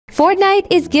Fortnite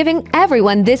is giving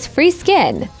everyone this free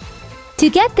skin.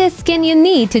 To get this skin, you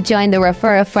need to join the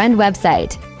Refer a Friend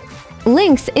website.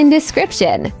 Links in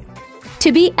description.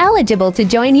 To be eligible to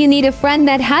join, you need a friend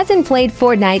that hasn't played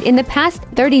Fortnite in the past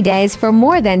 30 days for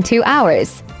more than 2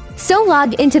 hours. So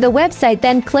log into the website,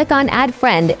 then click on Add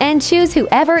Friend and choose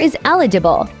whoever is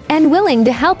eligible and willing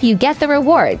to help you get the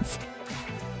rewards.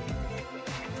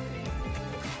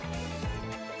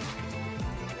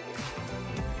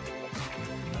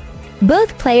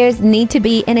 Both players need to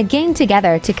be in a game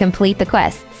together to complete the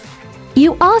quests.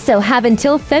 You also have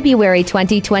until February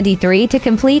 2023 to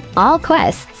complete all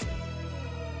quests.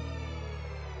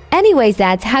 Anyways,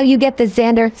 that's how you get the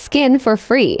Xander skin for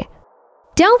free.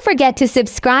 Don't forget to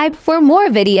subscribe for more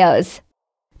videos.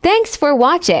 Thanks for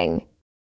watching.